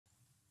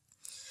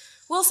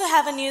We also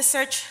have a new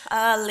search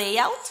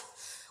layout.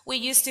 We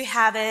used to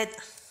have it,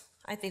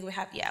 I think we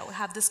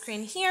have the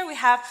screen here. We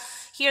have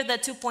here the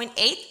 2.8.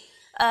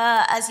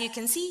 As you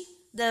can see,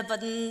 the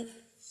button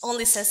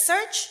only says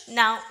search.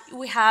 Now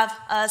we have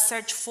a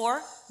search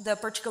for the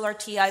particular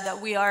TEI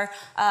that we are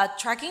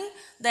tracking.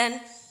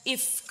 Then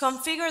if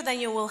configured, then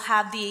you will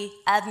have the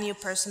add new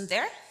person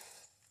there.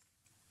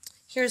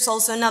 Here's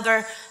also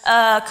another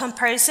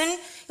comparison.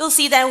 You'll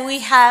see that we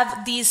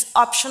have this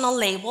optional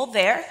label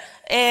there,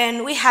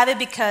 and we have it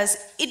because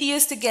it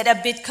used to get a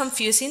bit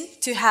confusing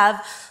to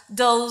have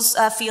those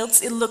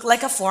fields. It looked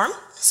like a form.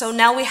 So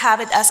now we have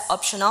it as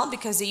optional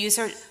because the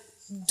user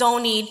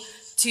don't need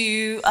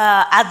to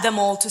add them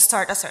all to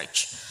start a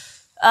search.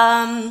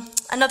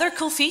 Another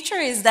cool feature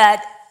is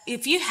that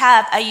if you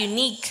have a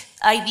unique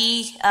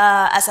ID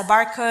as a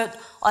barcode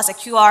or as a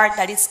QR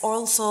that is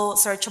also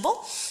searchable,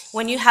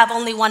 when you have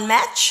only one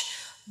match,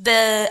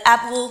 the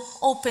app will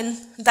open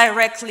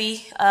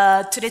directly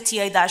to the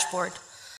TEI dashboard.